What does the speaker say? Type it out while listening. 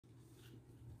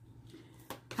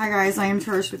Hi guys, I am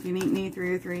Trish with Unique Me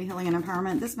 303 Healing and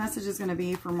Empowerment. This message is going to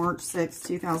be for March 6,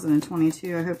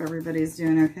 2022. I hope everybody's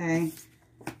doing okay.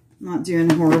 Not doing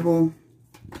horrible.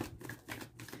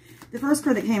 The first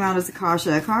card that came out is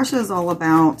Akasha. Akasha is all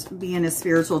about being a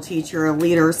spiritual teacher, a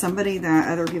leader, somebody that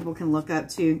other people can look up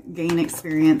to, gain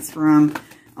experience from,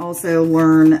 also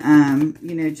learn,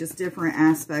 you know, just different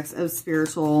aspects of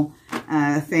spiritual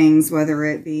things, whether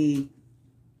it be,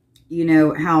 you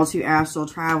know, how to astral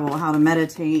travel, how to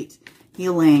meditate,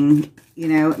 healing, you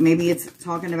know, maybe it's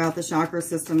talking about the chakra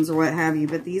systems or what have you.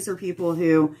 But these are people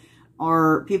who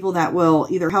are people that will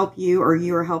either help you or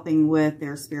you are helping with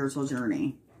their spiritual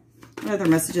journey. What other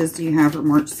messages do you have for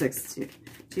March 6th,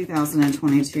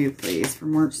 2022, please? For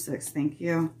March 6th, thank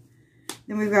you.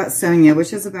 Then we've got Sonia,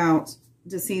 which is about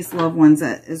deceased loved ones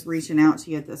that is reaching out to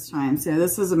you at this time. So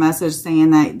this is a message saying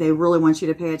that they really want you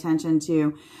to pay attention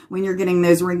to when you're getting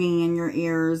those ringing in your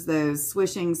ears, those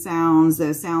swishing sounds,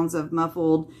 those sounds of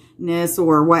muffledness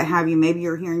or what have you. Maybe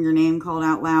you're hearing your name called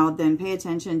out loud. Then pay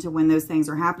attention to when those things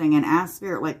are happening and ask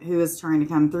Spirit, like, who is trying to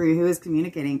come through? Who is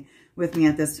communicating with me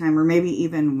at this time? Or maybe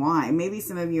even why. Maybe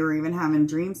some of you are even having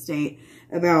dream state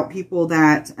about people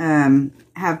that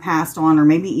have passed on, or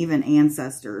maybe even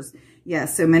ancestors.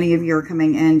 Yes, so many of you are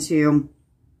coming into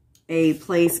a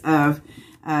place of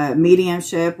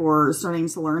mediumship or starting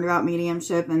to learn about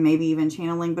mediumship and maybe even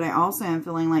channeling. But I also am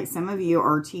feeling like some of you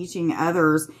are teaching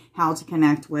others how to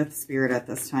connect with Spirit at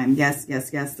this time. Yes,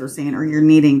 yes, yes, they're saying, or you're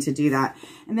needing to do that.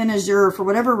 And then Azure, for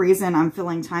whatever reason, I'm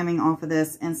feeling timing off of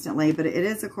this instantly, but it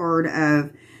is a card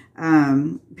of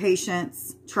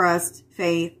patience, trust,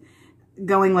 faith,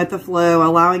 going with the flow,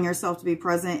 allowing yourself to be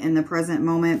present in the present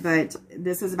moment. But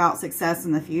this is about success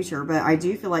in the future. But I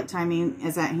do feel like timing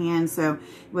is at hand. So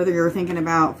whether you're thinking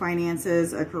about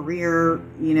finances, a career,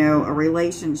 you know, a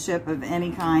relationship of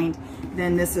any kind,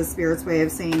 then this is Spirit's way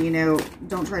of saying, you know,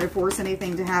 don't try to force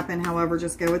anything to happen. However,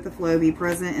 just go with the flow, be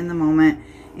present in the moment,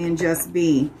 and just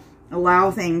be. Allow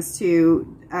things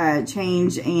to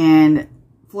change and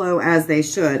flow as they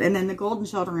should. And then the Golden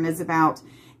Children is about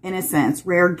innocence,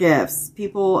 rare gifts,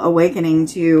 people awakening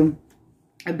to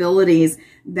abilities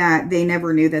that they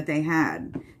never knew that they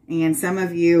had. And some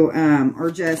of you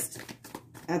are just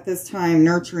at this time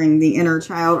nurturing the inner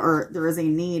child, or there is a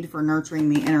need for nurturing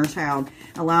the inner child,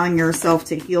 allowing yourself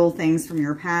to heal things from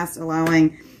your past,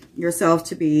 allowing yourself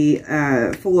to be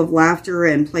full of laughter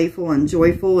and playful and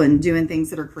joyful and doing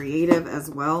things that are creative as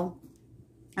well.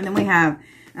 And then we have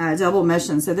double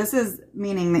mission. So this is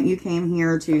meaning that you came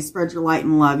here to spread your light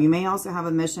and love. You may also have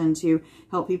a mission to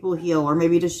help people heal, or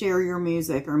maybe to share your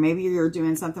music, or maybe you're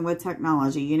doing something with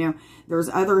technology. You know, there's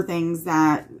other things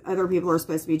that other people are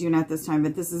supposed to be doing at this time,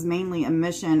 but this is mainly a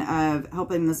mission of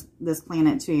helping this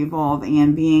planet to evolve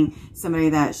and being somebody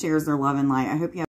that shares their love and light. I hope you have